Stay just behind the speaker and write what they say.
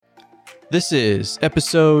This is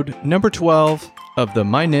episode number 12 of the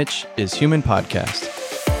My Niche is Human podcast.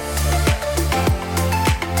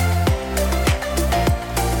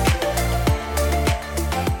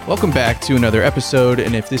 Welcome back to another episode,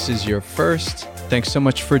 and if this is your first, thanks so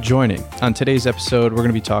much for joining. On today's episode, we're going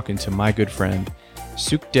to be talking to my good friend,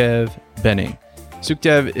 Sukhdev Benning.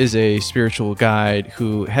 Sukhdev is a spiritual guide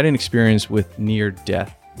who had an experience with near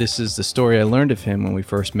death. This is the story I learned of him when we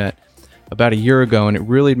first met about a year ago, and it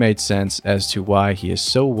really made sense as to why he is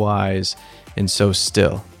so wise and so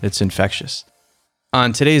still. It's infectious.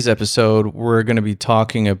 On today's episode, we're going to be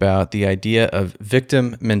talking about the idea of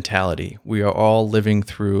victim mentality. We are all living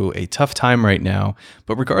through a tough time right now,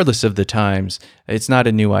 but regardless of the times, it's not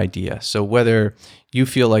a new idea. So whether you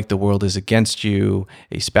feel like the world is against you,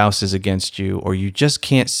 a spouse is against you, or you just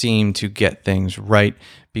can't seem to get things right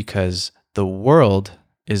because the world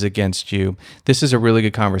is against you, this is a really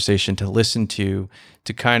good conversation to listen to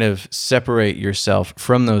kind of separate yourself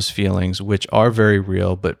from those feelings, which are very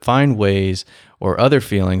real, but find ways or other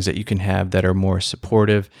feelings that you can have that are more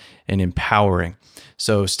supportive and empowering.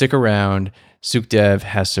 So stick around. Sukhdev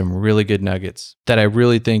has some really good nuggets that I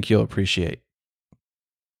really think you'll appreciate.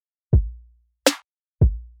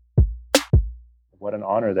 What an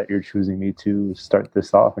honor that you're choosing me to start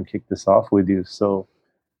this off and kick this off with you. So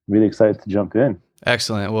really excited to jump in.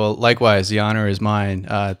 Excellent. Well, likewise, the honor is mine.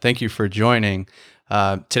 Thank you for joining.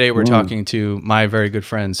 Today, we're talking to my very good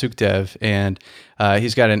friend, Sukhdev, and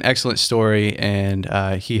he's got an excellent story, and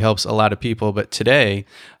he helps a lot of people. But today,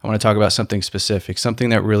 I want to talk about something specific, something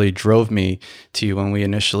that really drove me to you when we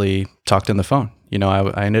initially talked on the phone. You know,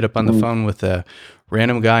 I ended up on the phone with a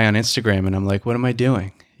random guy on Instagram, and I'm like, what am I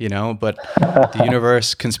doing? You know, but the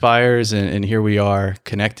universe conspires, and here we are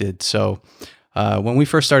connected. So when we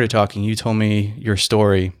first started talking, you told me your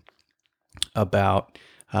story about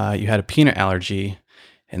you had a peanut allergy,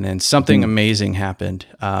 and then something amazing happened.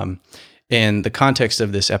 In the context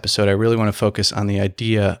of this episode, I really want to focus on the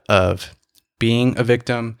idea of being a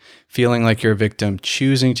victim, feeling like you're a victim,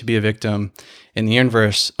 choosing to be a victim, and the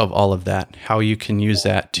inverse of all of that, how you can use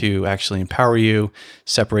that to actually empower you,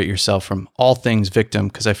 separate yourself from all things victim,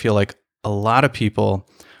 because I feel like a lot of people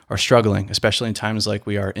are struggling, especially in times like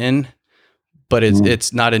we are in, but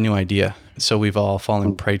it's not a new idea. So we've all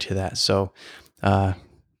fallen prey to that. So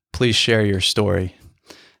please share your story,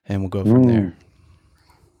 and we'll go from there.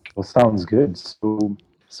 Well, sounds good.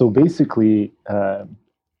 So basically,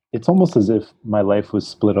 it's almost as if my life was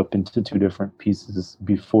split up into two different pieces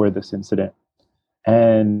before this incident.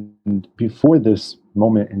 And before this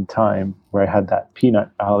moment in time where I had that peanut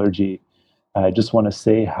allergy, I just want to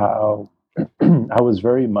say how I was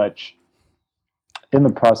very much in the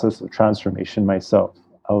process of transformation myself.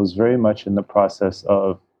 I was very much in the process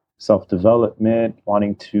of self-development,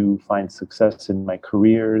 wanting to find success in my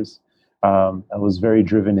careers. I was very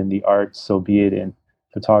driven in the arts, so be it in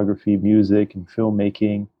photography, music, and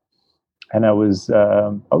filmmaking. And I was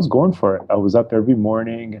going for it. I was up every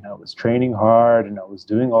morning, and I was training hard, and I was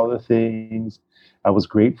doing all the things. I was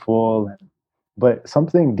grateful, but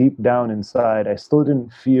something deep down inside, I still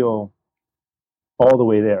didn't feel all the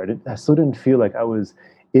way there. I still didn't feel like I was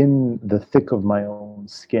in the thick of my own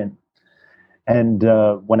skin. And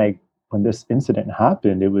when this incident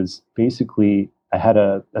happened, it was basically I had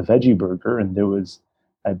a veggie burger, and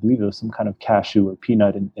I believe there was some kind of cashew or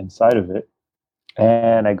peanut inside of it.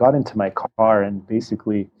 And I got into my car, and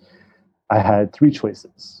basically I had three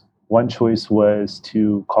choices. One choice was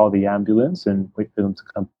to call the ambulance and wait for them to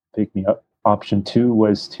come pick me up. Option two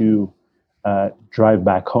was to drive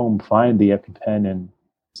back home, find the EpiPen, and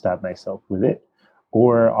stab myself with it.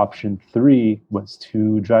 Or option three was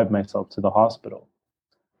to drive myself to the hospital.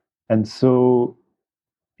 And so,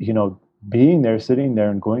 you know, being there, sitting there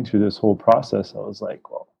and going through this whole process, I was like,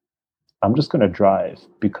 well, I'm just going to drive,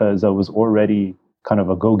 because I was already kind of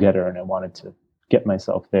a go-getter and I wanted to get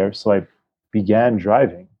myself there. So I began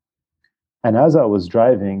driving. And as I was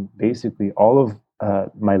driving, basically all of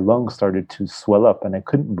my lungs started to swell up, and I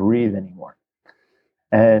couldn't breathe anymore.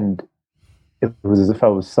 And it was as if I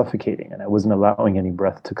was suffocating, and I wasn't allowing any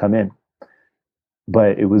breath to come in.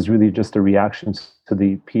 But it was really just a reaction to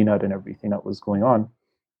the peanut and everything that was going on.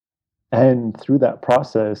 And through that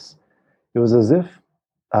process, it was as if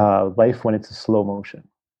life went into slow motion.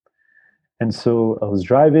 And so I was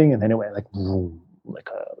driving, and then it went like boom, like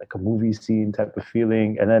a movie scene type of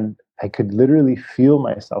feeling. And then I could literally feel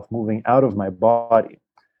myself moving out of my body.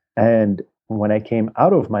 And when I came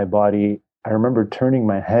out of my body, I remember turning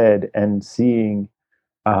my head and seeing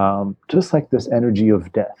just like this energy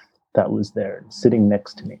of death that was there sitting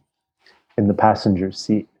next to me in the passenger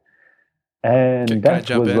seat. And Can I death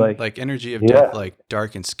jump was in? like, Like energy of death, yeah, like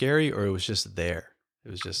dark and scary, or it was just there? It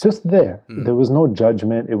was just, just there. hmm. There was no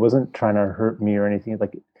judgment. It wasn't trying to hurt me or anything.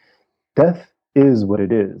 Like death is what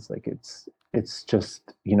it is. Like it's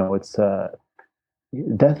just, it's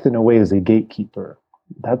death in a way is a gatekeeper.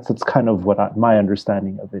 That's kind of what my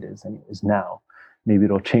understanding of it is anyways now. Maybe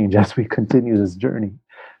it'll change as we continue this journey.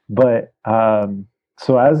 But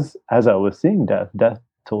so as I was seeing death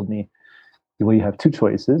told me, well, you have two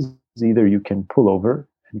choices. Either you can pull over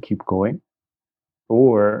and keep going,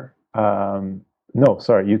 or no,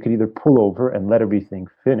 sorry, you could either pull over and let everything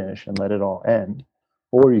finish and let it all end,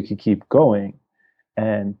 or you could keep going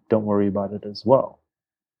and don't worry about it as well.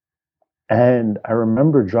 And I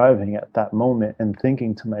remember driving at that moment and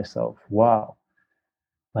thinking to myself, wow,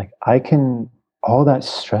 like I can, all that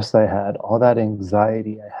stress I had, all that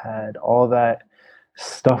anxiety I had, all that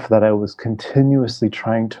stuff that I was continuously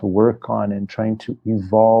trying to work on and trying to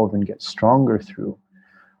evolve and get stronger through,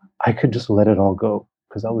 I could just let it all go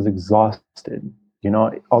because I was exhausted.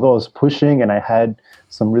 Although I was pushing and I had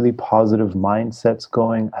some really positive mindsets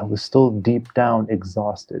going, I was still deep down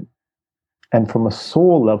exhausted. And from a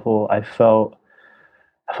soul level, I felt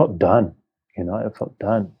done. I felt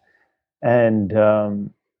done.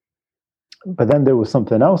 And but then there was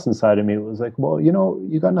something else inside of me. It was like, well,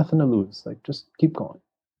 you got nothing to lose. Like, just keep going.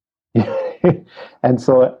 And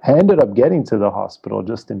so I ended up getting to the hospital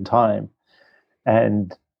just in time.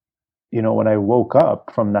 And when I woke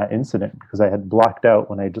up from that incident, because I had blacked out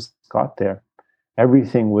when I just got there,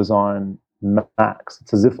 everything was on max.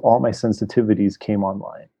 It's as if all my sensitivities came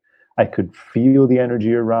online. I could feel the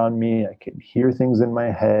energy around me. I could hear things in my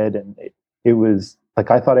head. And it was like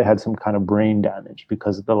I thought I had some kind of brain damage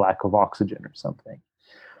because of the lack of oxygen or something.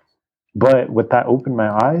 But what that opened my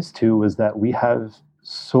eyes to was that we have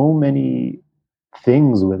so many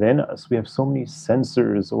things within us. We have so many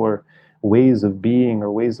sensors or ways of being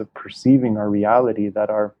or ways of perceiving our reality that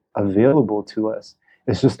are available to us.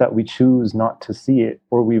 It's just that we choose not to see it,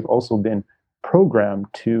 or we've also been programmed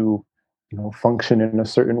to, function in a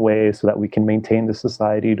certain way so that we can maintain the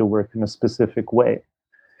society to work in a specific way.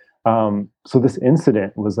 So this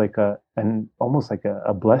incident was like and almost like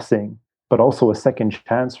a blessing, but also a second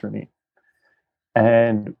chance for me.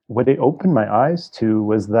 And what it opened my eyes to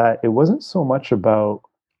was that it wasn't so much about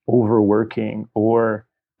overworking or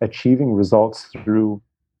achieving results through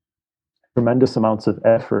tremendous amounts of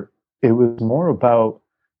effort. It was more about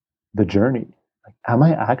the journey. Like, am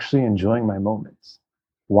I actually enjoying my moments?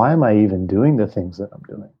 Why am I even doing the things that I'm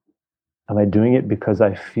doing? Am I doing it because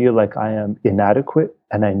I feel like I am inadequate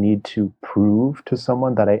and I need to prove to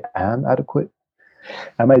someone that I am adequate?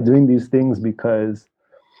 Am I doing these things because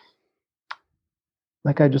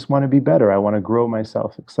like I just want to be better, I want to grow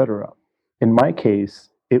myself, etc.? In my case,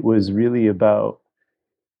 it was really about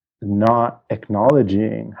not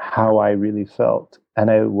acknowledging how I really felt. And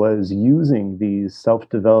I was using these self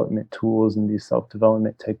development tools and these self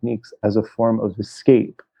development techniques as a form of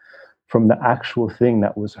escape from the actual thing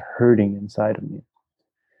that was hurting inside of me.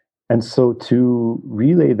 And so, to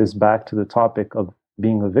relay this back to the topic of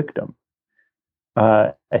being a victim,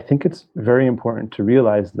 I think it's very important to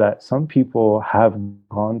realize that some people have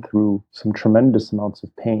gone through some tremendous amounts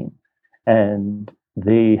of pain and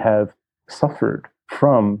they have suffered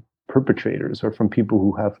from perpetrators or from people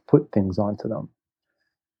who have put things onto them.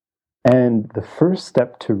 And the first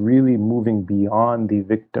step to really moving beyond the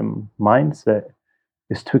victim mindset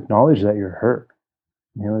is to acknowledge that you're hurt.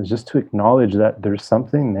 It's just to acknowledge that there's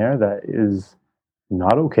something there that is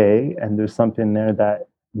not okay and there's something there that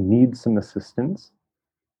needs some assistance.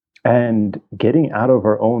 And getting out of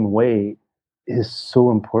our own way is so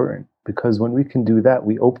important because when we can do that,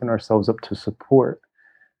 we open ourselves up to support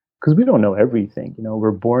because we don't know everything.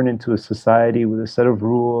 We're born into a society with a set of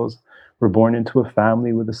rules. We're born into a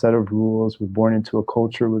family with a set of rules. We're born into a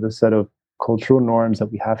culture with a set of cultural norms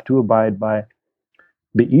that we have to abide by.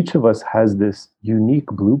 But each of us has this unique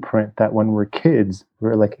blueprint that when we're kids,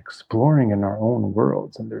 we're like exploring in our own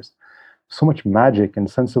worlds. And there's so much magic and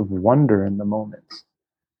sense of wonder in the moments.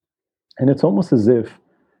 And it's almost as if,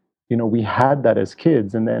 we had that as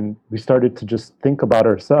kids and then we started to just think about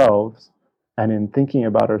ourselves. And in thinking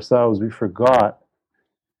about ourselves, we forgot,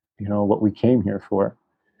 what we came here for.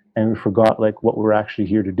 And we forgot like what we're actually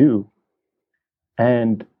here to do.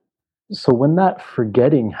 And so when that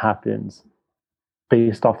forgetting happens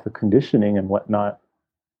based off the conditioning and whatnot,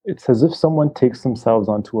 it's as if someone takes themselves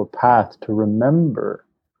onto a path to remember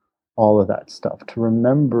all of that stuff, to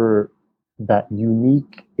remember that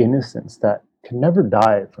unique innocence that can never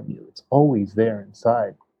die from you. It's always there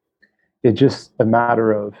inside. It's just a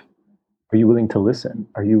matter of Are you willing to listen?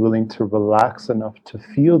 Are you willing to relax enough to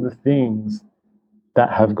feel the things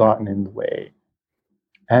that have gotten in the way?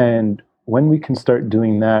 And when we can start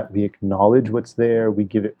doing that, we acknowledge what's there, we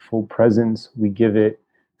give it full presence, we give it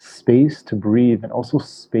space to breathe and also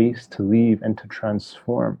space to leave and to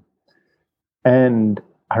transform. And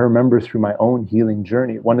I remember through my own healing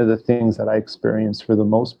journey, one of the things that I experienced for the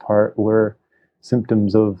most part were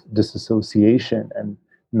symptoms of disassociation and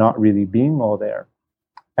not really being all there.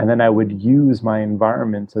 And then I would use my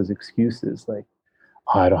environments as excuses like,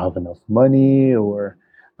 oh, I don't have enough money, or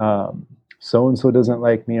so and so doesn't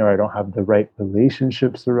like me, or I don't have the right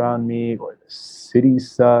relationships around me, or the city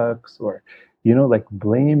sucks, or, like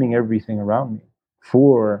blaming everything around me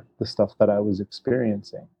for the stuff that I was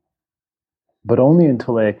experiencing. But only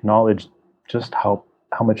until I acknowledged just how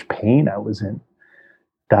much pain I was in,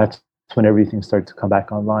 that's when everything started to come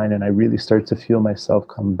back online, and I really started to feel myself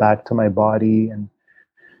come back to my body, and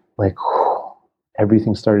like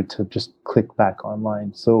everything started to just click back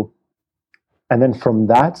online. So, and then from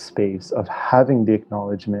that space of having the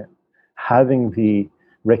acknowledgement, having the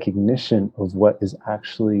recognition of what is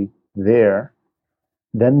actually there,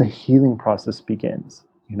 then the healing process begins,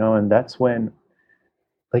 and that's when,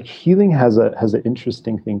 like, healing has an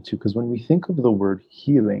interesting thing too, because when we think of the word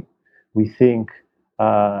healing, we think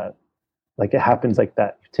like it happens like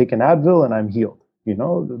that. You take an Advil and I'm healed,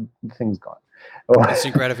 the thing's gone.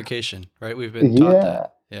 Instant gratification, right? We've been taught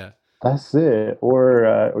that. Yeah. That's it.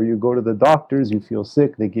 Or you go to the doctors, you feel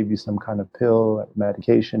sick, they give you some kind of pill,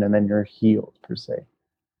 medication, and then you're healed per se.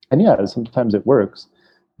 And yeah, sometimes it works,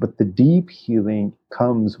 but the deep healing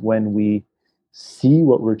comes when we see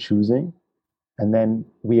what we're choosing, and then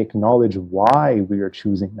we acknowledge why we are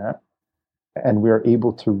choosing that, and we are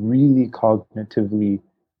able to really cognitively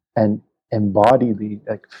and embodily,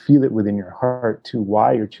 like, feel it within your heart to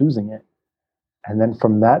why you're choosing it. And then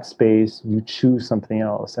from that space, you choose something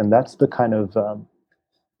else. And that's the kind of,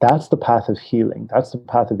 that's the path of healing. That's the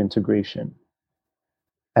path of integration.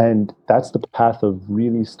 And that's the path of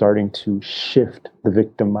really starting to shift the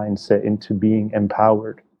victim mindset into being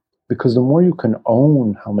empowered. Because the more you can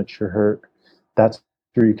own how much you're hurt, that's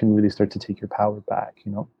where you can really start to take your power back,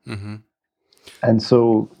 Mm-hmm. And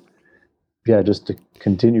so, yeah, just to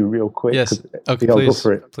continue real quick. Yes. Okay, I'll please. Go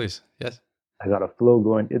for it. Please. Yes. I got a flow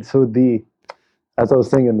going. As I was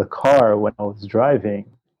saying in the car when I was driving,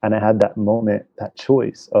 and I had that moment, that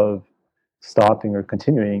choice of stopping or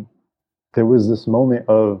continuing, there was this moment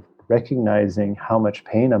of recognizing how much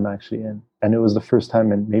pain I'm actually in. And it was the first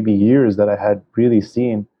time in maybe years that I had really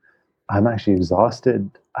seen I'm actually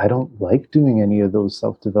exhausted. I don't like doing any of those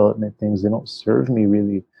self-development things. They don't serve me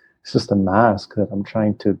really. It's just a mask that I'm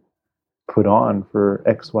trying to put on for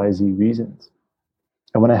XYZ reasons.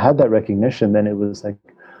 And when I had that recognition, then it was like,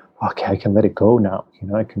 okay, I can let it go now.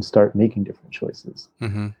 I can start making different choices.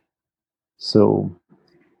 Mm-hmm. So,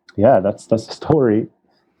 yeah, that's the story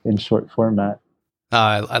in short format.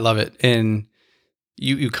 I love it, and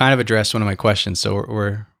you kind of addressed one of my questions, so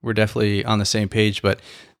we're definitely on the same page. But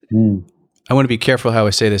I want to be careful how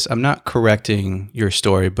I say this. I'm not correcting your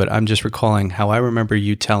story, but I'm just recalling how I remember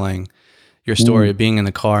you telling your story of being in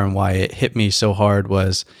the car, and why it hit me so hard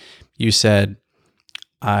was you said,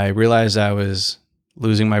 I realized I was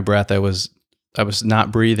losing my breath. I was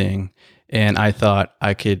not breathing, and I thought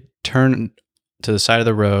I could turn to the side of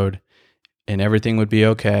the road and everything would be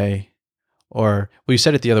okay. Or, well, you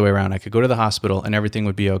said it the other way around. I could go to the hospital and everything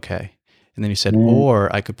would be okay. And then you said,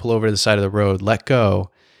 or I could pull over to the side of the road, let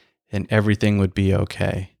go, and everything would be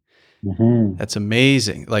okay. Mm-hmm. That's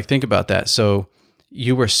amazing. Like, think about that. So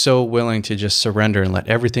you were so willing to just surrender and let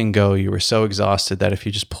everything go. You were so exhausted that if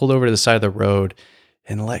you just pulled over to the side of the road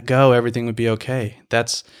and let go, everything would be okay.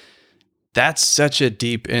 That's such a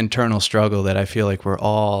deep internal struggle that I feel like we're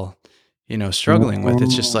all, struggling with.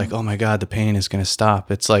 It's just like, oh my God, the pain is going to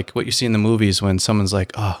stop. It's like what you see in the movies when someone's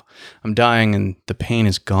like, oh, I'm dying, and the pain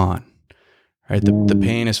is gone, right? The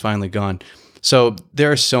pain is finally gone. So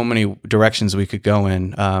there are so many directions we could go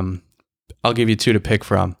in. I'll give you two to pick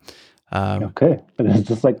from. Okay. It's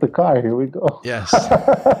just like the car. Here we go. Yes.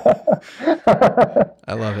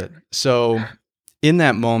 I love it. So in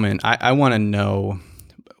that moment, I want to know,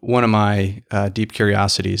 one of my deep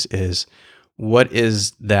curiosities is, what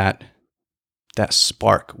is that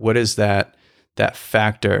spark? What is that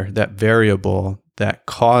factor, that variable that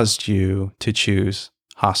caused you to choose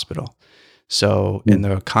hospital? So in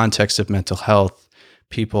the context of mental health,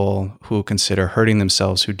 people who consider hurting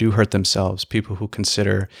themselves, who do hurt themselves, people who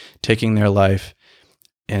consider taking their life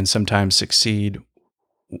and sometimes succeed,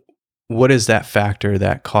 what is that factor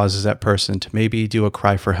that causes that person to maybe do a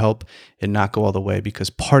cry for help and not go all the way because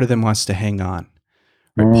part of them wants to hang on,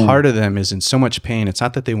 right? Part of them is in so much pain. It's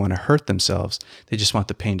not that they want to hurt themselves. They just want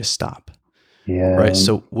the pain to stop. Yeah. Right.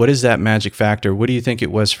 So what is that magic factor? What do you think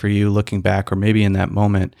it was for you looking back, or maybe in that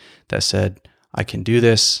moment, that said, I can do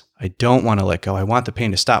this. I don't want to let go. I want the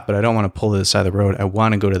pain to stop, but I don't want to pull to the side of the road. I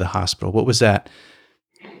want to go to the hospital. What was that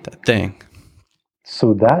thing?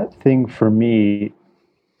 So that thing for me,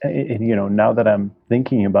 now that I'm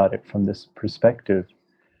thinking about it from this perspective,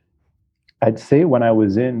 I'd say when I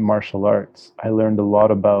was in martial arts, I learned a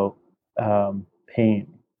lot about pain,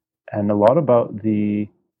 and a lot about the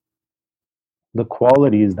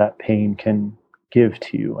qualities that pain can give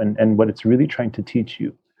to you, and what it's really trying to teach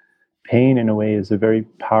you. Pain, in a way, is a very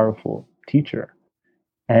powerful teacher,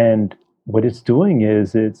 and what it's doing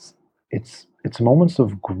is it's moments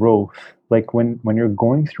of growth. Like when you're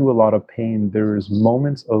going through a lot of pain, there's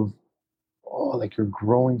moments of, oh, like you're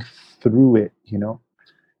growing through it,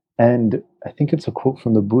 And I think it's a quote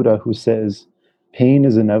from the Buddha who says, pain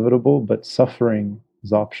is inevitable, but suffering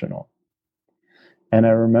is optional. And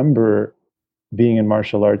I remember being in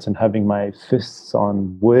martial arts and having my fists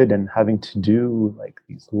on wood and having to do like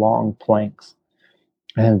these long planks.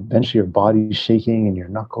 And eventually your body's shaking and your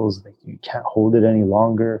knuckles, like you can't hold it any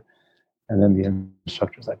longer. And then the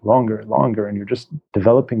instructor's like, longer, longer. And you're just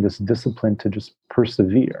developing this discipline to just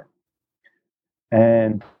persevere.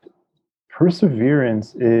 And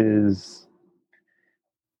perseverance is,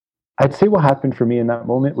 I'd say what happened for me in that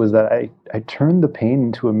moment was that I turned the pain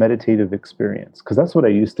into a meditative experience, because that's what I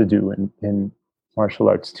used to do in martial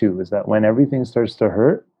arts too, is that when everything starts to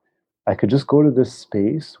hurt, I could just go to this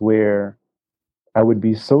space where I would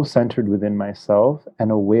be so centered within myself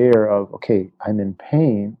and aware of, okay, I'm in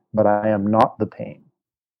pain, but I am not the pain.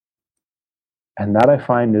 And that I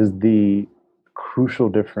find is the crucial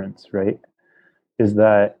difference, right? Is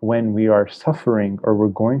that when we are suffering or we're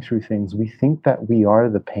going through things, we think that we are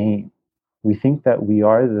the pain. We think that we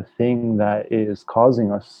are the thing that is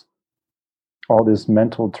causing us all this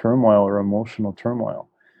mental turmoil or emotional turmoil.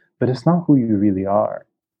 But it's not who you really are,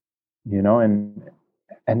 and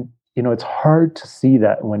it's hard to see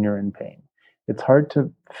that when you're in pain. It's hard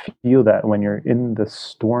to feel that when you're in the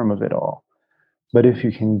storm of it all. But if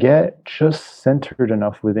you can get just centered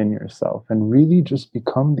enough within yourself and really just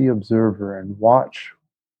become the observer and watch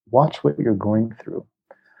what you're going through,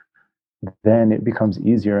 then it becomes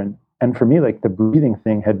easier. And for me, like the breathing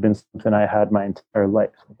thing had been something I had my entire life.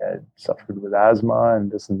 Like I had suffered with asthma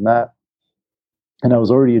and this and that. And I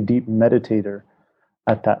was already a deep meditator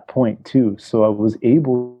at that point too. So I was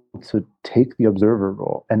able to take the observer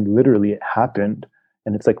role, and literally it happened.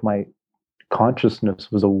 And it's like my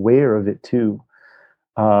consciousness was aware of it too.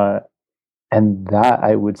 And that,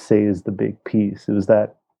 I would say, is the big piece. It was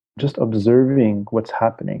that just observing what's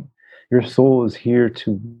happening. Your soul is here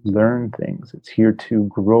to learn things. It's here to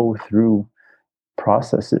grow through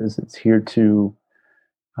processes. It's here to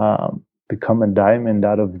become a diamond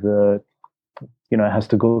out of the, it has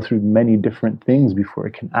to go through many different things before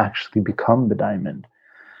it can actually become the diamond,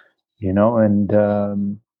 and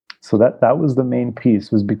so that was the main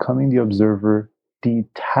piece, was becoming the observer,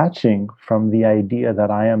 detaching from the idea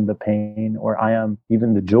that I am the pain or I am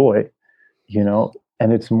even the joy,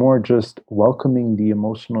 and it's more just welcoming the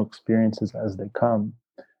emotional experiences as they come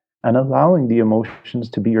and allowing the emotions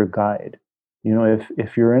to be your guide.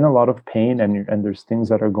 If you're in a lot of pain and there's things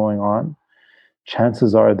that are going on,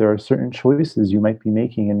 chances are there are certain choices you might be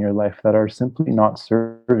making in your life that are simply not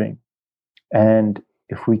serving. And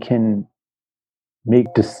if we can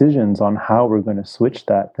make decisions on how we're going to switch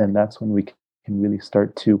that, then that's when we can really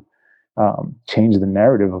start to change the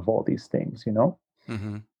narrative of all these things,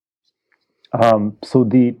 Mm-hmm. So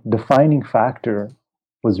the defining factor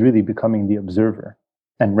was really becoming the observer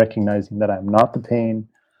and recognizing that I'm not the pain,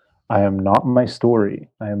 I am not my story,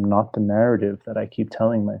 I am not the narrative that I keep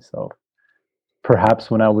telling myself.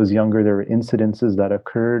 Perhaps when I was younger, there were incidences that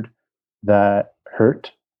occurred that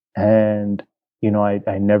hurt, and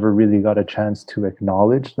I never really got a chance to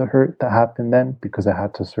acknowledge the hurt that happened then, because I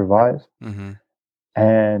had to survive. Mm-hmm.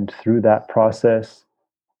 And through that process,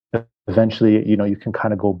 eventually, you can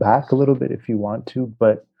kind of go back a little bit if you want to,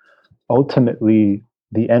 but ultimately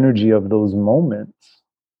the energy of those moments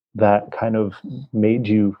that kind of made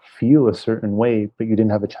you feel a certain way, but you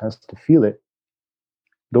didn't have a chance to feel it,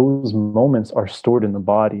 those moments are stored in the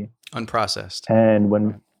body. Unprocessed. And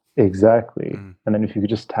when, exactly. And then if you could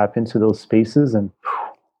just tap into those spaces, and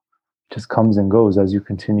it just comes and goes as you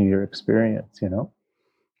continue your experience,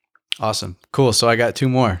 Awesome. Cool. So I got two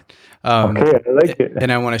more. Okay, I like it.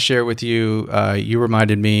 And I want to share with you, you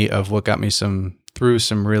reminded me of what got me through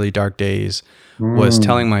some really dark days, was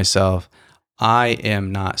telling myself, I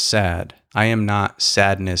am not sad. I am not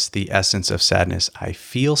sadness, the essence of sadness. I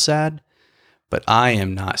feel sad, but I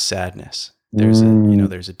am not sadness. There's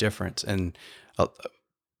a difference. And uh,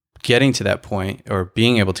 getting to that point, or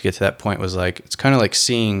being able to get to that point, was like, it's kind of like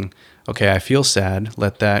seeing, okay, I feel sad,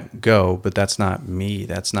 let that go, but that's not me.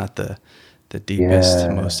 That's not the deepest,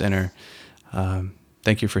 most inner.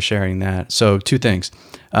 Thank you for sharing that. So 2 things.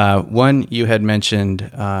 One, you had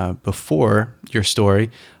mentioned before your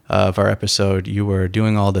story of our episode, you were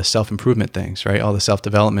doing all the self-improvement things, right? All the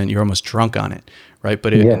self-development. You're almost drunk on it, right?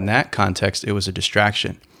 But in that context, it was a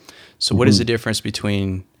distraction. So what is the difference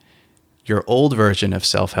between your old version of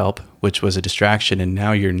self-help, which was a distraction, and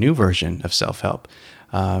now your new version of self-help?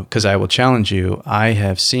 Because I will challenge you, I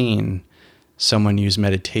have seen someone use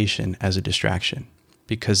meditation as a distraction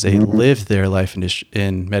because they lived their life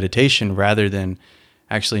in meditation rather than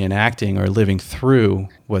actually enacting or living through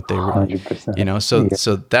what they were, 100%.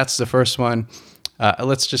 So that's the first one.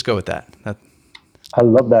 Let's just go with that. I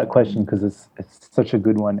love that question because it's such a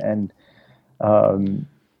good one. And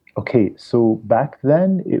okay, so back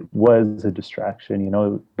then it was a distraction,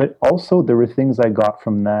 but also there were things I got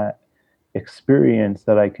from that experience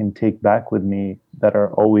that I can take back with me that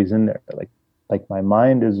are always in there. Like my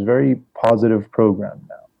mind is very positive programmed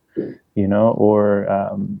now,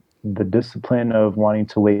 or the discipline of wanting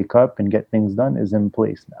to wake up and get things done is in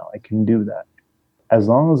place now. I can do that as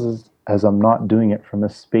long as I'm not doing it from a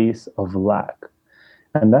space of lack.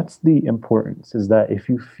 And that's the importance, is that if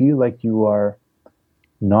you feel like you are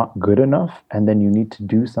not good enough and then you need to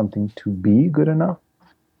do something to be good enough,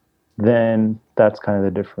 then that's kind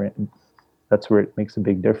of that's where it makes a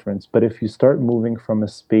big difference. But if you start moving from a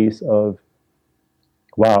space of,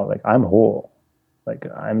 wow, like I'm whole, like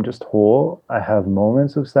I'm just whole. I have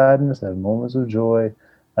moments of sadness, I have moments of joy,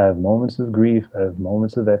 I have moments of grief, I have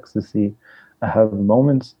moments of ecstasy, I have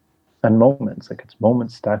moments and moments, like it's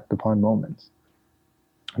moments stacked upon moments.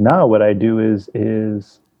 Now what I do is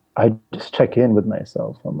I just check in with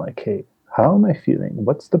myself. I'm like, hey, how am I feeling?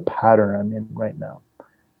 What's the pattern I'm in right now?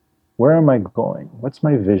 Where am I going? What's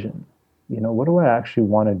my vision? What do I actually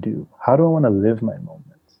want to do? How do I want to live my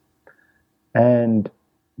moments? And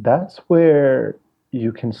that's where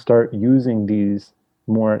you can start using these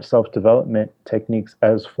more self-development techniques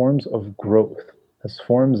as forms of growth, as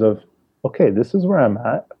forms of, okay, this is where I'm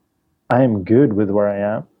at. I am good with where I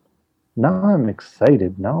am. Now I'm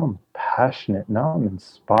excited. Now I'm passionate. Now I'm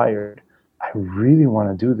inspired. I really want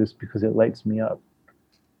to do this because it lights me up.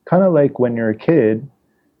 Kind of like when you're a kid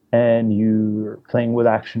and you're playing with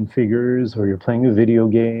action figures, or you're playing a video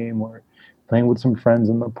game, or playing with some friends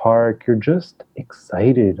in the park. You're just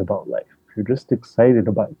excited about life. You're just excited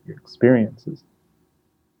about your experiences.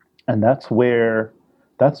 And that's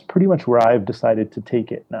pretty much where I've decided to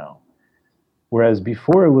take it now. Whereas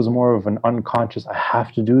before it was more of an unconscious, I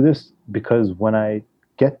have to do this because when I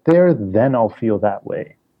get there, then I'll feel that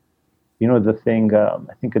way. The thing,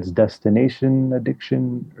 I think it's destination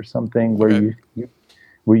addiction or something, where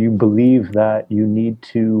where you believe that you need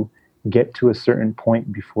to get to a certain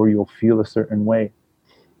point before you'll feel a certain way.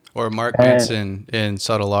 Or Mark Manson in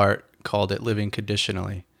Subtle Art called it living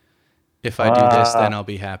conditionally. If I do this, then I'll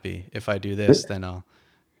be happy. If I do this, then I'll...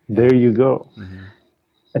 There you go.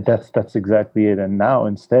 Mm-hmm. That's exactly it. And now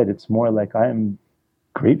instead, it's more like I'm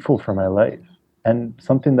grateful for my life. And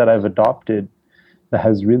something that I've adopted that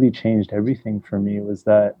has really changed everything for me was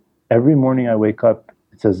that every morning I wake up,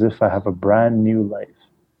 it's as if I have a brand new life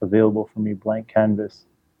available for me, blank canvas.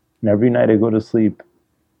 And every night I go to sleep,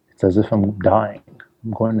 it's as if I'm dying.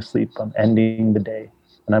 I'm going to sleep. I'm ending the day.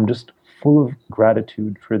 And I'm just full of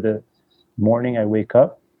gratitude for the morning I wake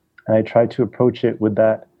up. And I try to approach it with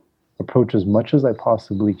that approach as much as I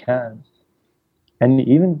possibly can. And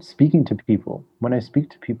even speaking to people, when I speak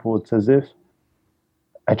to people, it's as if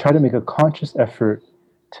I try to make a conscious effort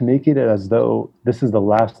to make it as though this is the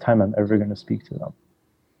last time I'm ever going to speak to them.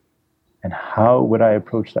 And how would I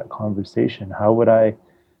approach that conversation? How would I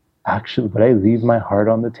leave my heart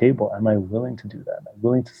on the table? Am I willing to do that? Am I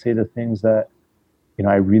willing to say the things that,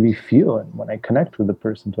 I really feel? And when I connect with the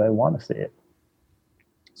person, do I want to say it?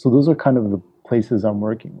 So those are kind of the places I'm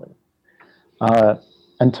working with.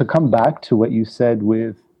 And to come back to what you said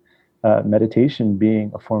with meditation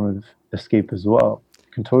being a form of escape as well,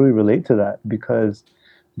 I can totally relate to that, because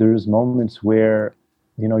there's moments where,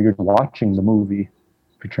 you're watching the movie,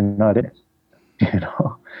 but you're not in it,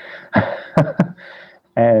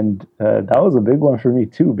 And that was a big one for me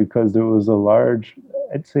too, because there was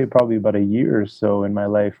I'd say probably about a year or so in my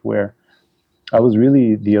life where I was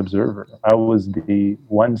really the observer. I was the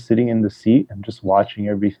one sitting in the seat and just watching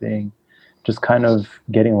everything, just kind of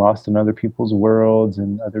getting lost in other people's worlds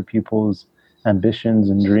and other people's ambitions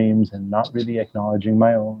and dreams and not really acknowledging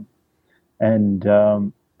my own. And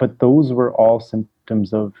but those were all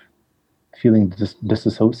symptoms of feeling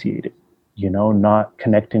disassociated, not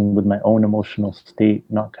connecting with my own emotional state,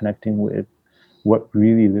 not connecting with what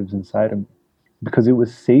really lives inside of me. Because it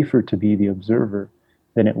was safer to be the observer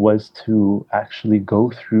than it was to actually go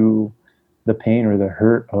through the pain or the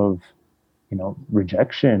hurt of,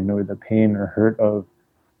 rejection, or the pain or hurt of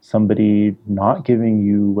somebody not giving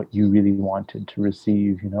you what you really wanted to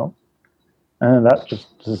receive. And that's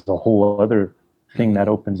just a whole other thing that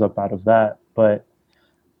opens up out of that. But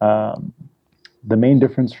um, the main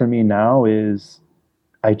difference for me now is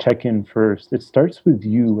I check in first. It starts with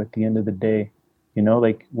you at the end of the day.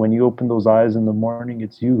 Like when you open those eyes in the morning,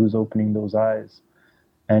 it's you who's opening those eyes.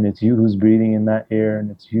 And it's you who's breathing in that air.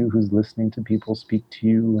 And it's you who's listening to people speak to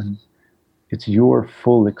you. And it's your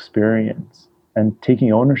full experience. And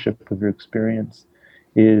taking ownership of your experience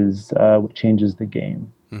is what changes the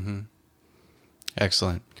game. Mm-hmm.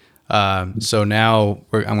 Excellent. So now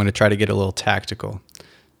I'm going to try to get a little tactical.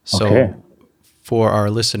 So Okay. For our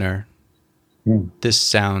listener, this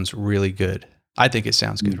sounds really good. I think it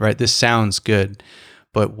sounds good, right? This sounds good.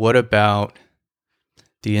 But what about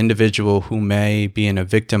the individual who may be in a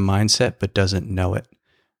victim mindset but doesn't know it?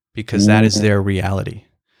 Because that is their reality.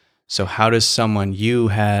 So how does someone, you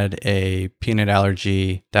had a peanut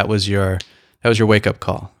allergy, that was your wake up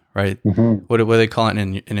call, right? What do they call it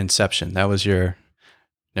in Inception? That was your,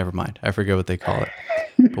 never mind. I forget what they call it.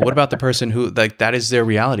 But what about the person who, like, that is their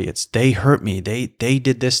reality? It's, they hurt me. They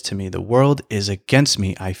did this to me. The world is against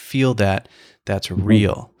me. I feel that. That's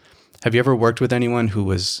real. Have you ever worked with anyone who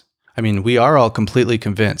was, I mean, we are all completely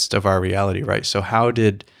convinced of our reality, right? So how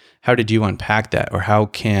did you unpack that? Or how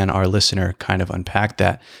can our listener kind of unpack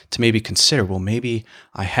that to maybe consider, well, maybe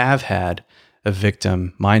I have had a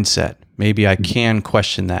victim mindset. Maybe I can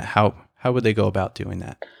question that. How would they go about doing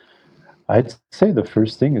that? I'd say the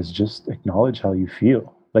first thing is just acknowledge how you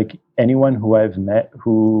feel. Like anyone who I've met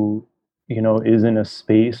who, is in a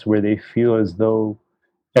space where they feel as though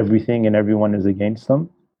everything and everyone is against them,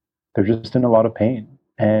 they're just in a lot of pain.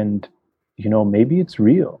 And, maybe it's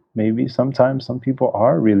real. Maybe sometimes some people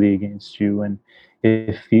are really against you, and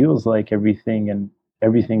it feels like everything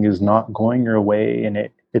is not going your way, and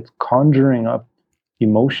it's conjuring up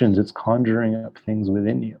emotions, it's conjuring up things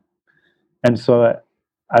within you. And so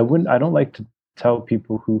I don't like to tell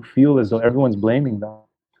people who feel as though everyone's blaming them.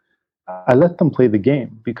 I let them play the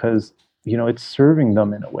game because, it's serving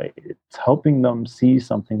them in a way. It's helping them see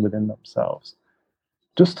something within themselves.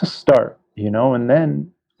 Just to start, and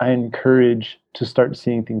then I encourage to start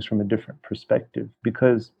seeing things from a different perspective.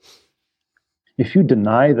 Because if you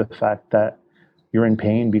deny the fact that you're in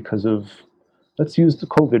pain because of, let's use the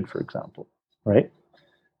COVID, for example, right?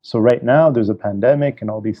 So right now there's a pandemic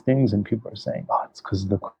and all these things, and people are saying, "Oh, it's because of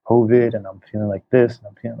the COVID, and I'm feeling like this and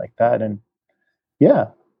I'm feeling like that." And yeah,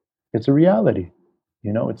 it's a reality.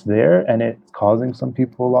 It's there, and it's causing some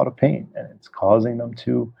people a lot of pain, and it's causing them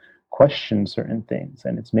to question certain things,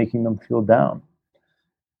 and it's making them feel down.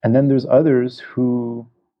 And then there's others who,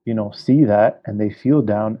 see that and they feel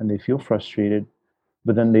down and they feel frustrated,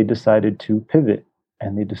 but then they decided to pivot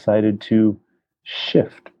and they decided to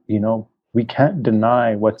shift. We can't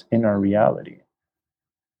deny what's in our reality,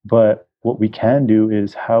 but what we can do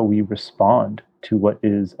is how we respond to what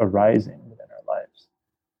is arising within our lives.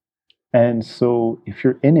 And so if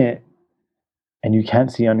you're in it and you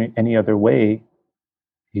can't see any other way,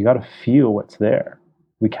 you got to feel what's there.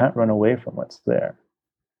 We can't run away from what's there.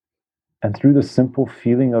 And through the simple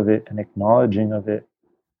feeling of it and acknowledging of it,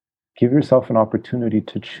 give yourself an opportunity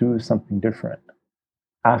to choose something different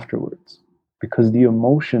afterwards. Because the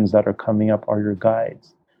emotions that are coming up are your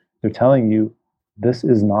guides. They're telling you, this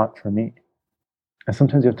is not for me. And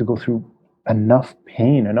sometimes you have to go through enough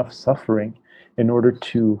pain, enough suffering in order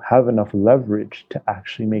to have enough leverage to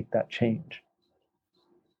actually make that change.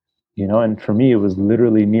 And for me, it was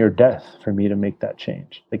literally near death for me to make that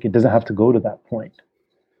change. Like, it doesn't have to go to that point.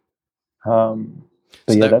 But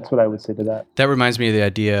yeah, that's what I would say to that. That reminds me of the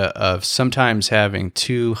idea of sometimes having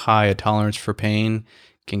too high a tolerance for pain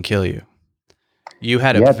can kill you. You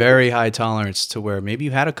had a very high tolerance to where maybe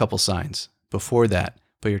you had a couple signs before that,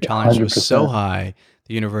 but your tolerance 100%. Was so high,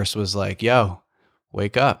 the universe was like, yo,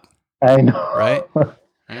 wake up. I know. Right?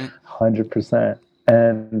 100%.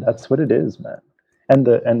 And that's what it is, man.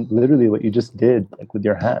 And literally what you just did, like with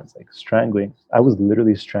your hands, like strangling, I was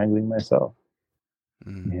literally strangling myself,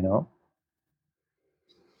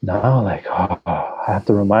 Now, like, I have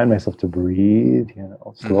to remind myself to breathe,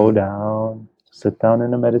 slow down, sit down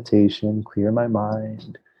in a meditation, clear my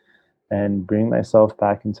mind, and bring myself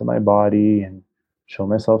back into my body and show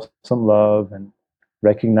myself some love, and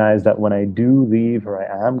recognize that when I do leave or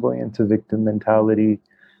I am going into victim mentality,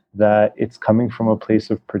 that it's coming from a place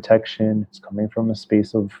of protection. It's coming from a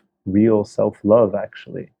space of real self love,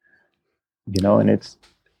 actually, and it's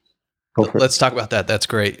go for it. Let's talk about that. That's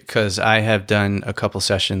great because I have done a couple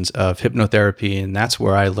sessions of hypnotherapy, and that's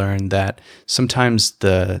where I learned that sometimes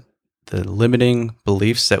the limiting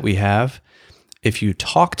beliefs that we have, if you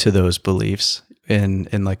talk to those beliefs in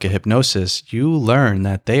like a hypnosis, you learn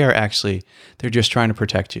that they're just trying to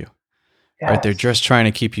protect you, right? They're Yes. just trying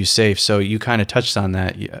to keep you safe. So you kind of touched on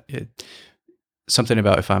that. Something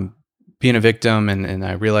about if I'm being a victim and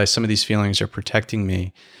I realize some of these feelings are protecting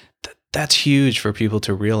me, that's huge for people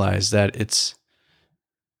to realize that it's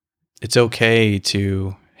okay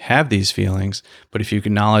to have these feelings, but if you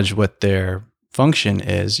acknowledge what their function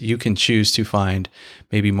is, you can choose to find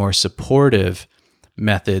maybe more supportive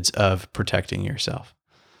methods of protecting yourself.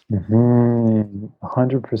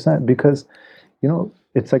 100%. Because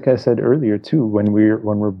it's like I said earlier too. When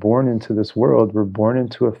we're born into this world, we're born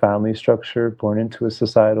into a family structure, born into a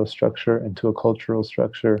societal structure, into a cultural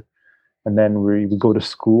structure, and then we go to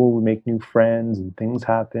school, we make new friends, and things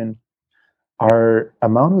happen. Our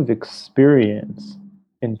amount of experience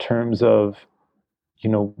in terms of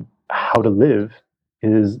how to live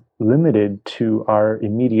is limited to our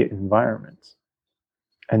immediate environments.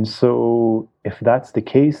 And so if that's the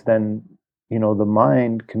case, then the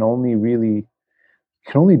mind can only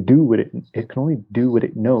do what it can only do what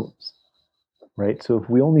it knows, right? So if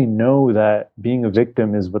we only know that being a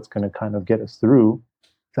victim is what's going to kind of get us through,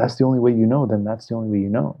 if that's the only way then that's the only way you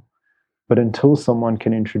know. But until someone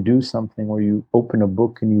can introduce something, or you open a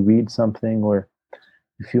book and you read something, or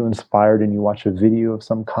you feel inspired and you watch a video of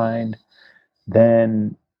some kind,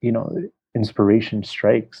 then inspiration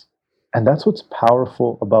strikes. And that's what's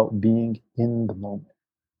powerful about being in the moment.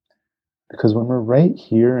 Because when we're right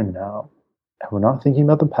here and now, and we're not thinking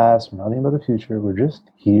about the past, we're not thinking about the future, we're just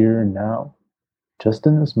here now, just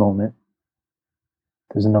in this moment,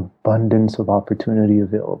 there's an abundance of opportunity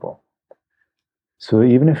available. So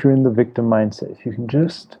even if you're in the victim mindset, if you can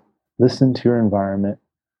just listen to your environment,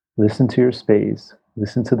 listen to your space,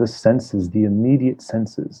 listen to the senses, the immediate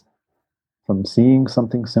senses, from seeing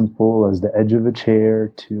something simple as the edge of a chair,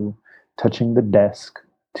 to touching the desk,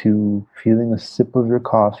 to feeling a sip of your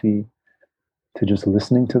coffee, to just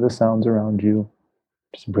listening to the sounds around you,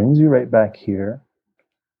 just brings you right back here.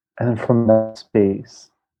 And then from that space,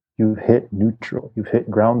 you've hit neutral, you've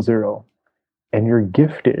hit ground zero, and you're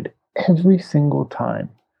gifted every single time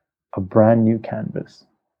a brand new canvas.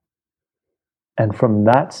 And from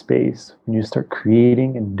that space, when you start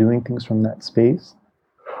creating and doing things from that space,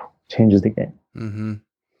 changes the game. Mm-hmm.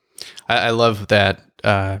 I love that.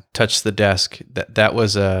 Touch the desk. That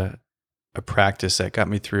was a practice that got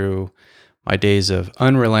me through my days of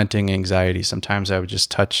unrelenting anxiety. Sometimes I would just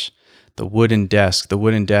touch the wooden desk. The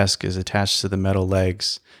wooden desk is attached to the metal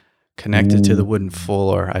legs, connected to the wooden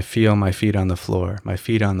floor. I feel my feet on the floor, my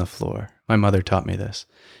feet on the floor. My mother taught me this.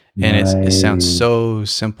 And it sounds Nice. so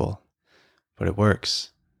simple, but it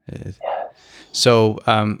works. So,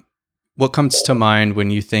 what comes to mind when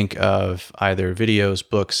you think of either videos,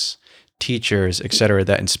 books, teachers, etc.,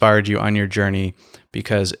 that inspired you on your journey?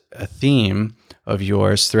 Because a theme of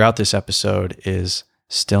yours throughout this episode is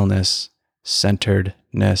stillness,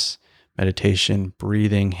 centeredness, meditation,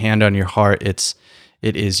 breathing, hand on your heart.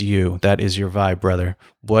 It is you. That is your vibe, brother.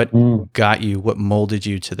 What got you? What molded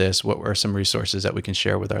you to this? What were some resources that we can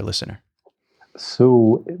share with our listener?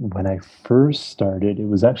 So when I first started, it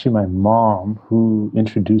was actually my mom who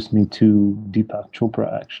introduced me to Deepak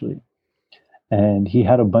Chopra, actually. And he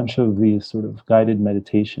had a bunch of these sort of guided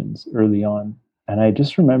meditations early on. And I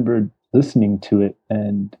just remembered listening to it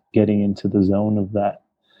and getting into the zone of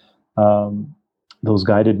those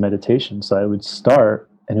guided meditations. So I would start,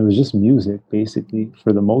 and it was just music, basically,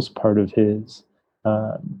 for the most part of his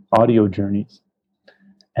audio journeys.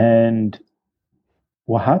 And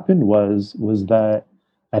what happened was that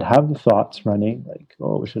I'd have the thoughts running, like,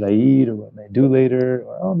 oh, what should I eat, or what may I do later,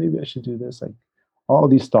 or oh, maybe I should do this. Like, all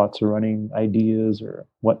these thoughts are running, ideas or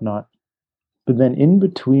whatnot. But then in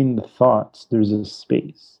between the thoughts, there's a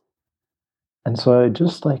space. And so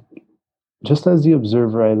just as the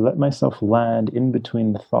observer, I let myself land in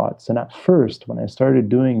between the thoughts. And at first, when I started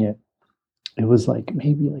doing it, it was like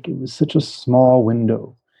maybe like it was such a small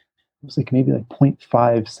window. It was like maybe like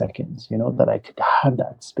 0.5 seconds, that I could have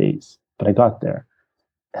that space. But I got there.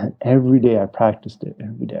 And every day I practiced it.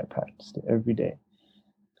 Every day I practiced it. Every day.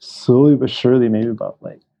 Slowly but surely, maybe about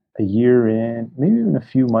like a year in, maybe even a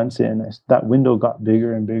few months in, that window got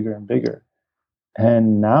bigger and bigger and bigger.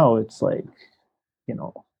 And now it's like, you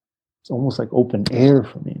know, It's almost like open air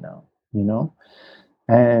for me now,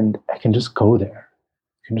 and I can just go there.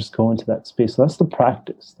 I can just go into that space. So that's the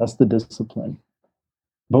practice, that's the discipline.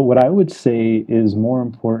 But what I would say is more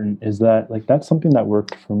important is that, like, that's something that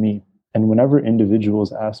worked for me. And whenever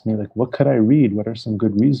individuals ask me, like, what could I read? What are some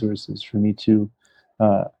good resources for me to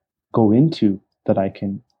uh, go into that I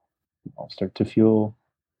can start to feel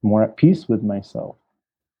more at peace with myself?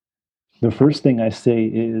 The first thing I say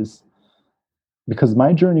is, because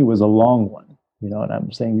my journey was a long one, and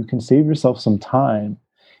I'm saying you can save yourself some time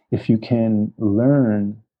if you can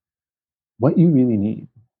learn what you really need,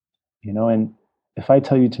 and if I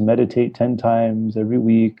tell you to meditate 10 times every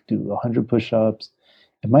week, do 100 push-ups,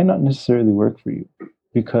 it might not necessarily work for you,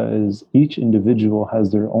 because each individual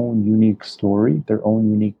has their own unique story, their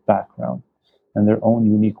own unique background, and their own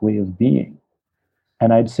unique way of being.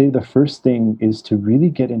 And I'd say the first thing is to really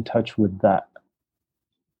get in touch with that.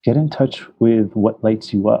 Get in touch with what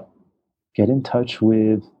lights you up. Get in touch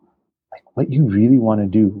with, like, what you really want to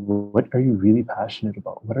do. What are you really passionate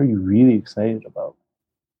about? What are you really excited about?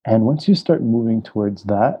 And once you start moving towards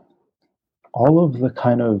that, all of the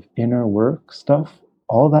kind of inner work stuff,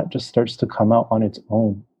 all that just starts to come out on its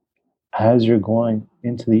own as you're going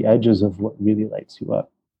into the edges of what really lights you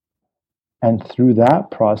up. And through that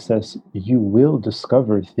process, you will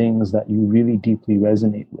discover things that you really deeply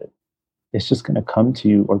resonate with. It's just going to come to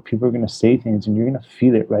you, or people are going to say things and you're going to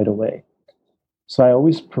feel it right away. So I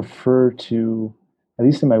always prefer to, at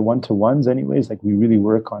least in my one-to-ones anyways, like, we really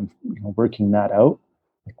work on working that out.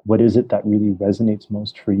 Like, what is it that really resonates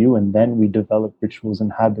most for you? And then we develop rituals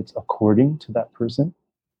and habits according to that person.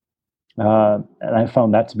 And I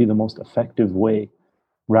found that to be the most effective way,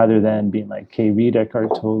 rather than being like, okay, read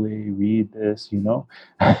Eckhart Tolle, read this,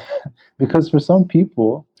 because for some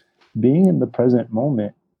people, being in the present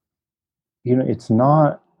moment, it's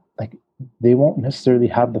not like, they won't necessarily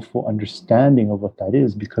have the full understanding of what that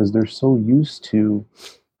is, because they're so used to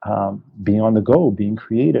being on the go, being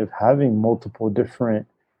creative, having multiple different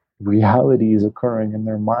realities occurring in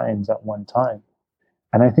their minds at one time.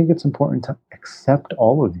 And I think it's important to accept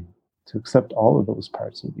all of you, to accept all of those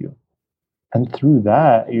parts of you. And through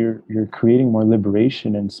that, you're creating more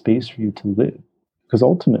liberation and space for you to live. Because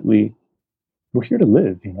ultimately, we're here to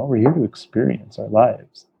live, we're here to experience our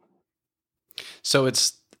lives. So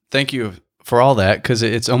thank you for all that, because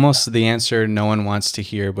it's almost the answer no one wants to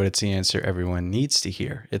hear, but it's the answer everyone needs to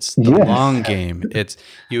hear. It's the long game.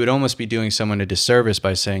 You would almost be doing someone a disservice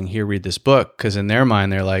by saying, here, read this book, because in their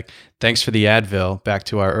mind, they're like, thanks for the Advil, back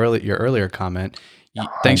to your earlier comment.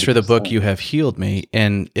 Thanks for the book, you have healed me,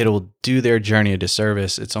 and it'll do their journey a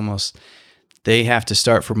disservice. It's almost, they have to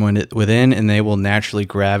start from within, and they will naturally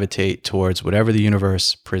gravitate towards whatever the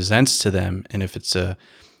universe presents to them. And if it's a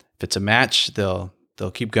match, they'll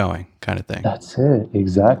keep going, kind of thing. That's it,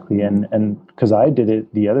 exactly. And because I did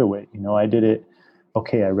it the other way, I did it.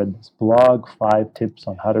 Okay, I read this blog, 5 tips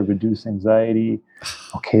on how to reduce anxiety.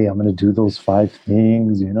 Okay, I'm going to do those 5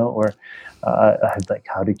 things, or I had like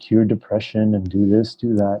how to cure depression and do this,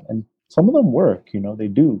 do that. And some of them work, they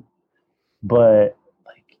do. But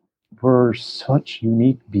like, we're such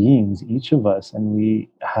unique beings, each of us, and we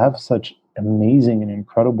have such amazing and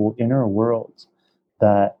incredible inner worlds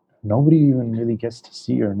that nobody even really gets to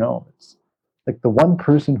see or know. It's like the one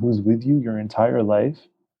person who's with you your entire life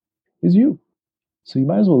is you. So you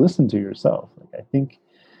might as well listen to yourself. Like, I think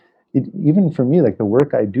even for me, like, the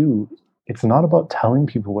work I do, it's not about telling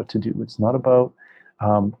people what to do. It's not about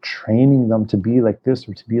training them to be like this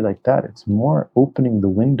or to be like that. It's more opening the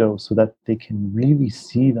window so that they can really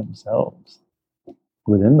see themselves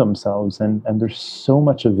within themselves. And there's so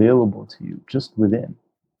much available to you just within.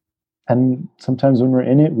 And sometimes when we're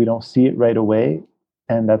in it, we don't see it right away.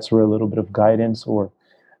 And that's where a little bit of guidance or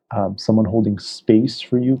someone holding space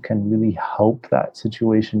for you can really help that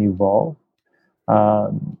situation evolve.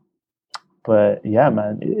 But yeah,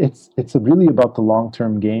 man, it's really about the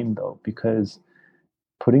long-term game, though, because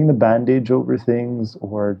putting the bandage over things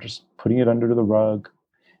or just putting it under the rug,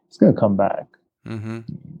 it's going to come back. Mm-hmm.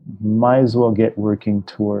 Might as well get working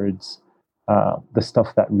towards the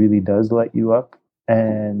stuff that really does light you up,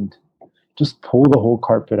 and just pull the whole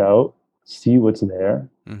carpet out, see what's there,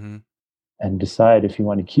 mm-hmm. and decide if you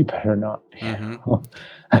want to keep it or not. Mm-hmm.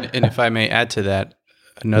 and if I may add to that,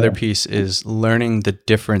 another piece is learning the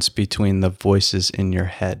difference between the voices in your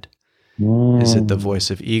head. Is it the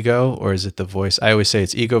voice of ego, or is it the voice? I always say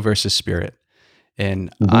it's ego versus spirit.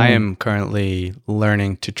 And I am currently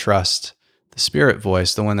learning to trust the spirit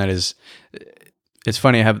voice, the one that is, it's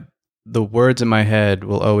funny, I have the words in my head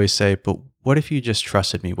will always say, but what if you just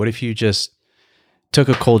trusted me? What if you just took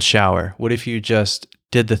a cold shower? What if you just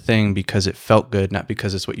did the thing because it felt good, not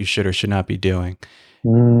because it's what you should or should not be doing.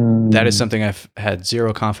 That is Mm. something I've had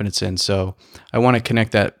zero confidence in. So I want to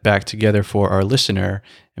connect that back together for our listener,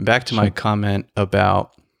 and back to my Sure. comment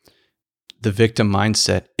about the victim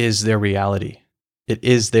mindset is their reality. It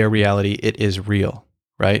is their reality. It is real,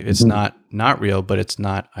 right? It's Mhm. not real, but it's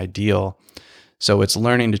not ideal. So it's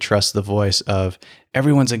learning to trust the voice of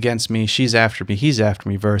everyone's against me, she's after me, he's after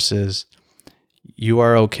me, versus you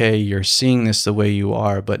are okay. You're seeing this the way you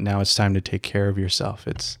are, but now it's time to take care of yourself.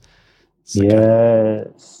 It's the kind of,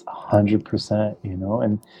 Yes, 100%, you know,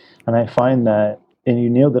 and I find that, and you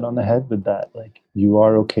nailed it on the head with that, like you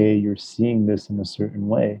are okay, you're seeing this in a certain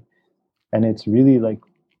way. And it's really like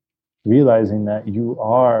realizing that you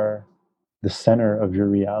are the center of your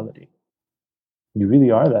reality. You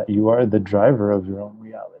really are that. You are the driver of your own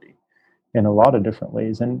reality in a lot of different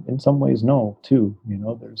ways. And in some ways, no, too. You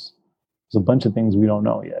know, there's a bunch of things we don't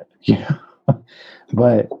know yet. Yeah.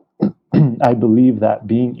 But I believe that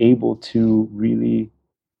being able to really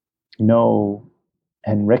know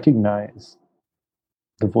and recognize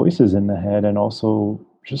the voices in the head and also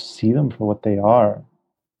just see them for what they are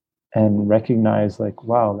and recognize like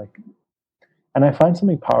wow, like, and I find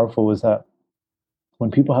something powerful is that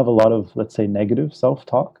when people have a lot of, let's say, negative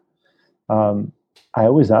self-talk, um, I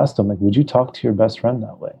always ask them like, would you talk to your best friend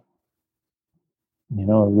that way, you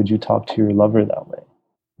know, or would you talk to your lover that way,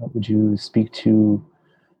 or would you speak to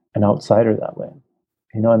an outsider that way,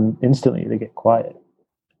 you know, and instantly they get quiet.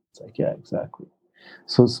 It's like, yeah, exactly.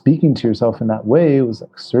 So speaking to yourself in that way was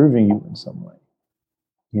like serving you in some way,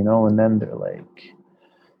 you know, and then they're like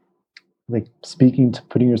speaking to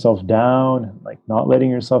putting yourself down and like not letting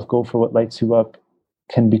yourself go for what lights you up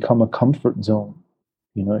can become a comfort zone.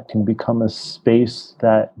 You know, it can become a space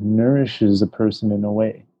that nourishes a person in a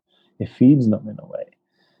way. It feeds them in a way.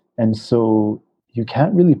 And so you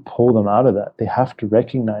can't really pull them out of that. They have to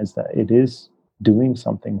recognize that it is doing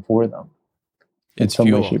something for them in it's some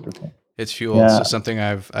way, fuel. shape, or form. It's fuel. Yeah. So something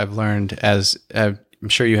I've learned, as I'm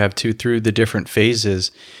sure you have too, through the different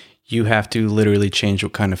phases, you have to literally change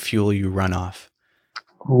what kind of fuel you run off.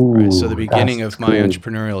 Right. So the Ooh, beginning that's of my good.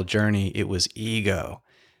 entrepreneurial journey, it was ego.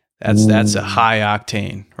 That's a Mm, high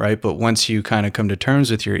octane, right? But once you kind of come to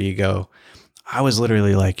terms with your ego, I was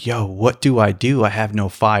literally like, yo, what do? I have no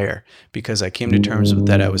fire, because I came to terms with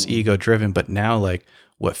that I was mm, ego driven, but now like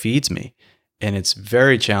what feeds me? And it's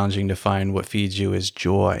very challenging to find what feeds you is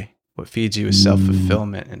joy. What feeds you is mm.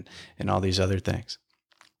 self-fulfillment and all these other things.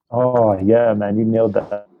 Oh, yeah, man, you nailed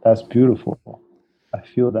that. That's beautiful. I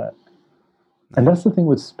feel that. And Like, that's the thing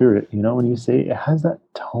with spirit, you know, when you say it has that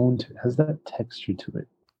tone to it, has that texture to it.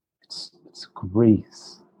 It's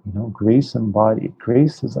grace, you know, grace embodied.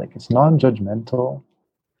 Grace is like it's non-judgmental.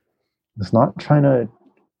 It's not trying to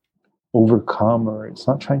overcome or it's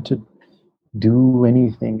not trying to do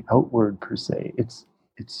anything outward per se. It's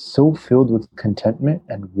so filled with contentment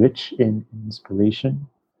and rich in inspiration.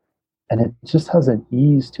 And it just has an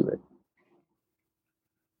ease to it.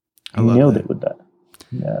 I You love nailed that. it with that.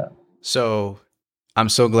 Yeah. So I'm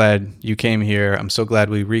so glad you came here. I'm so glad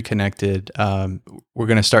we reconnected. We're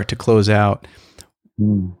going to start to close out.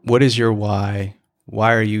 Mm. What is your why?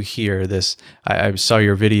 Why are you here? I saw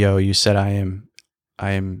your video. You said I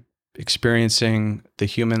am experiencing the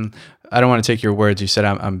human. I don't want to take your words. You said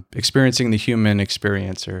I'm experiencing the human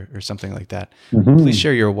experience, or something like that. Please Hmm.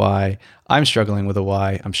 share your why. I'm struggling with a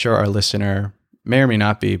why. I'm sure our listener may or may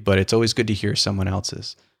not be, but it's always good to hear someone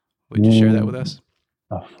else's. Would you share that with Mm. us?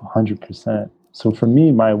 100%. So for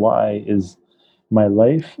me, my why is my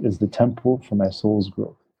life is the temple for my soul's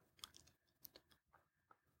growth.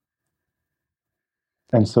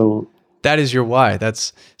 And so, That is your why.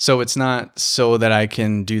 That's so it's not so that I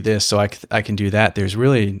can do this, so I can do that. There's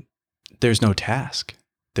no task.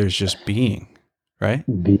 There's just being, right?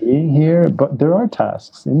 being here, but there are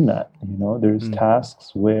tasks in that, you know, there's Mm.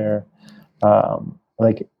 tasks where,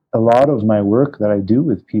 like a lot of my work that I do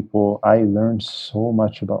with people, I learn so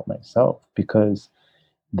much about myself because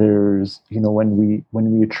there's, you know, when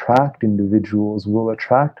we attract individuals, we'll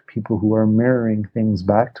attract people who are mirroring things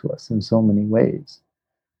back to us in so many ways.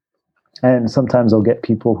 And sometimes I'll get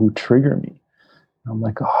people who trigger me. I'm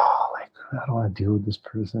like, oh, like I don't want to deal with this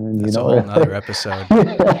person, and you That's a know, whole nother episode.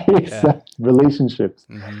 Yeah. relationships.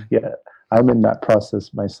 Hmm. Yeah, I'm in that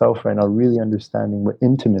process myself right now, really understanding what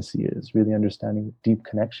intimacy is, really understanding what deep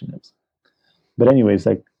connection is. But anyways,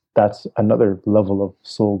 like that's another level of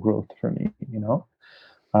soul growth for me, you know.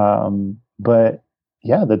 But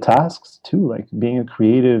yeah, the tasks too, like being a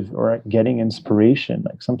creative or getting inspiration.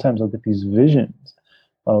 Like sometimes I'll get these visions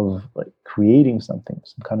of like creating something,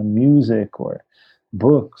 some kind of music or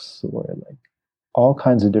books or like all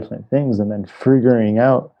kinds of different things, and then figuring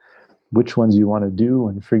out which ones you want to do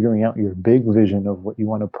and figuring out your big vision of what you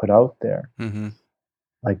want to put out there. Mm-hmm.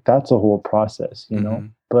 Like that's a whole process, you know. Mm-hmm.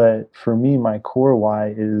 But for me, my core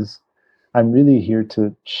why is I'm really here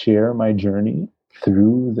to share my journey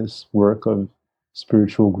through this work of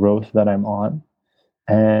spiritual growth that I'm on,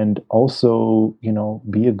 and also, you know,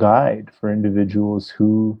 be a guide for individuals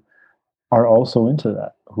who are also into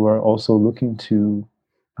that, who are also looking to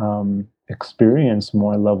experience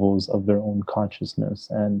more levels of their own consciousness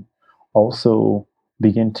and also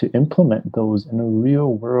begin to implement those in a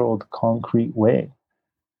real world, concrete way,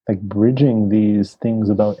 like bridging these things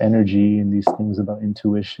about energy and these things about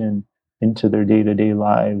intuition into their day to day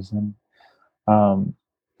lives. And um,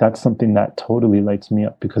 that's something that totally lights me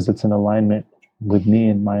up because it's in alignment with me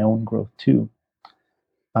and my own growth too.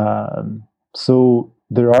 So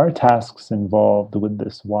there are tasks involved with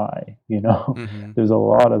this why, you know, Mm-hmm. there's a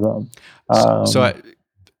lot of them. So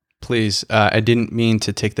please, I didn't mean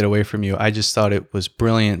to take that away from you. I just thought it was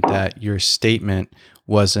brilliant that your statement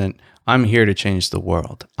wasn't, I'm here to change the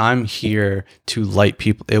world. I'm here to light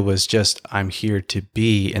people. It was just, I'm here to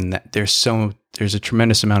be. And that there's a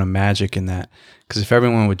tremendous amount of magic in that. Because if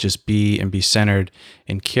everyone would just be and be centered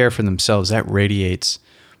and care for themselves, that radiates.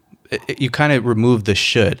 You kind of remove the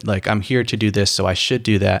should, like I'm here to do this, so I should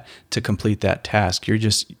do that to complete that task. You're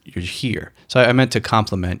here. So I meant to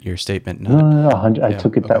compliment your statement. No. I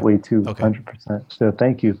took it that way too, Okay. 100%. So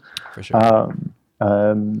thank you. For sure.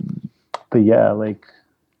 But yeah, like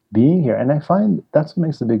being here, and I find that's what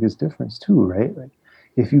makes the biggest difference too, right? Like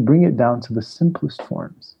if you bring it down to the simplest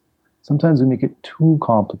forms, sometimes we make it too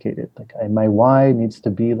complicated. Like my why needs to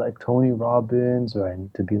be like Tony Robbins, or I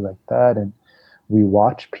need to be like that, and we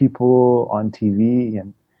watch people on TV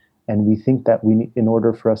and we think that we need, in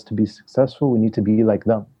order for us to be successful, we need to be like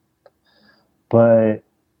them. But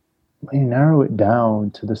when you narrow it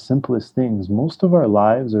down to the simplest things, most of our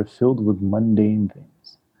lives are filled with mundane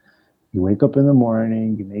things. You wake up in the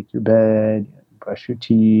morning, you make your bed, you brush your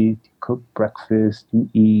teeth, you cook breakfast, you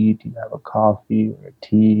eat, you have a coffee or a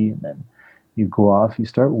tea, and then you go off, you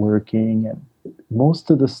start working. And most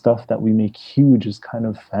of the stuff that we make huge is kind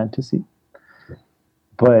of fantasy.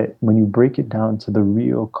 But when you break it down to the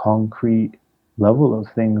real concrete level of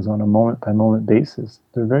things on a moment by moment basis,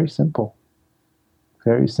 they're very simple.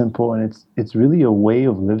 Very simple, and it's really a way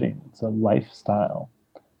of living. It's a lifestyle.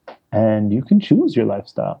 And you can choose your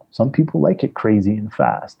lifestyle. Some people like it crazy and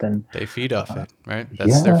fast, and they feed off it, right?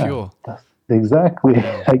 That's their fuel. Exactly.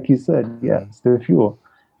 Like you said, yeah, it's their fuel.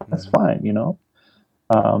 That's fine, you know?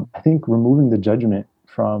 I think removing the judgment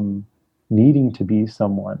from needing to be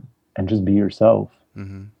someone and just be yourself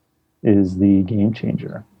is the game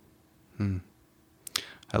changer.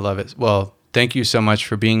 I love it. Well, thank you so much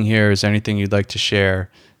for being here. Is there anything you'd like to share?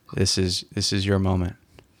 This is your moment.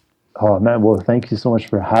 Oh man, well, thank you so much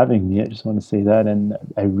for having me. I just want to say that, and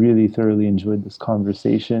I really thoroughly enjoyed this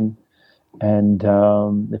conversation. And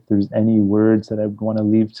if there's any words that I would want to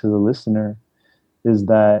leave to the listener, is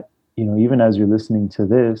that, you know, even as you're listening to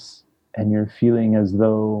this and you're feeling as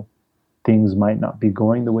though things might not be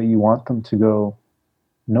going the way you want them to go,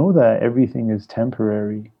 know that everything is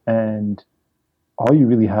temporary and all you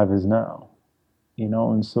really have is now, you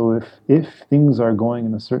know. And so if things are going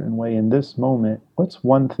in a certain way in this moment, what's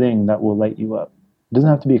one thing that will light you up? It doesn't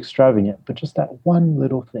have to be extravagant, but just that one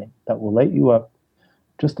little thing that will light you up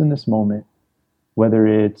just in this moment, whether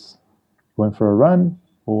it's going for a run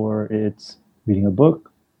or it's reading a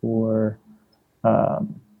book or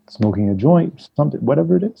smoking a joint, something,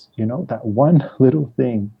 whatever it is, you know, that one little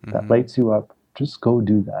thing that lights you up, just go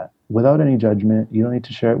do that without any judgment. You don't need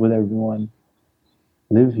to share it with everyone.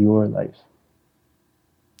 Live your life.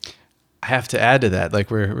 I have to add to that. Like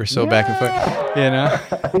we're so back and forth, you know?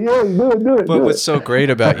 Yeah, do it. But what's so great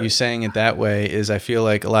about you saying it that way is I feel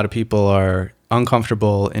like a lot of people are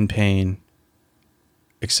uncomfortable, in pain,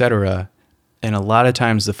 etc. And a lot of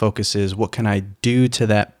times the focus is, what can I do to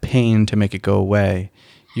that pain to make it go away?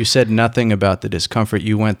 You said nothing about the discomfort.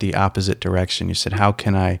 You went the opposite direction. You said, how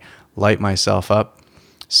can I light myself up?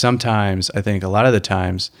 Sometimes, I think a lot of the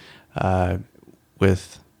times,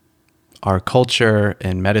 with our culture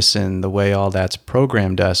and medicine, the way all that's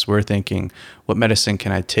programmed us, we're thinking, what medicine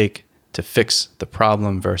can I take to fix the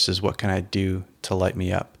problem versus what can I do to light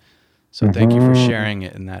me up? So thank you for sharing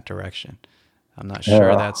it in that direction. I'm not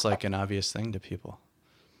sure that's like an obvious thing to people.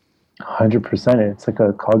 100%. It's like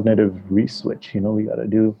a cognitive re-switch, you know, we got to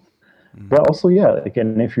do. But also, yeah, like,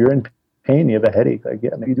 and if you're in pain, you have a headache, like,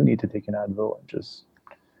 yeah, maybe you do need to take an Advil and just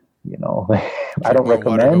you know, like, I Drink don't more water,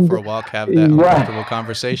 go recommend. for a walk, have that uncomfortable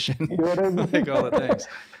conversation, You know what I mean? like all the things.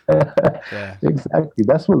 Yeah. Exactly.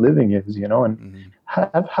 That's what living is, you know, and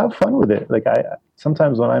Mm-hmm. have fun with it. Like I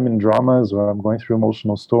sometimes when I'm in dramas or I'm going through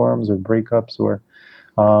emotional storms or breakups or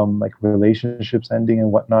like relationships ending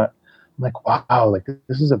and whatnot, I'm like, wow, like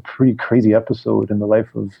this is a pretty crazy episode in the life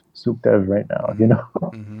of Sukhdev right now, you Mm-hmm.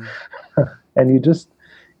 know. Mm-hmm. And you just,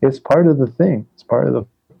 it's part of the thing. It's part of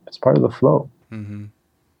the flow. Mm-hmm.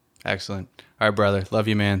 Excellent. All right, brother. Love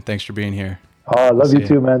you, man. Thanks for being here. Oh, I love you See ya.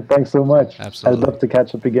 too, man. Thanks so much. Absolutely. I'd love to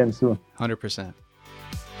catch up again soon. 100%.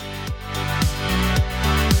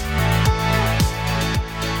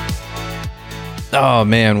 Oh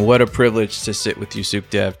man, what a privilege to sit with you,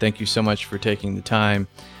 Sukhdev. Thank you so much for taking the time.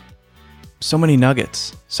 So many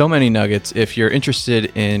nuggets. If you're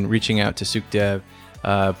interested in reaching out to Sukhdev,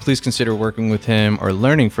 please consider working with him or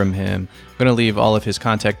learning from him. I'm going to leave all of his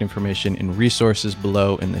contact information and resources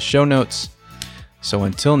below in the show notes. So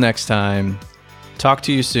until next time, talk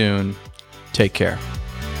to you soon. Take care.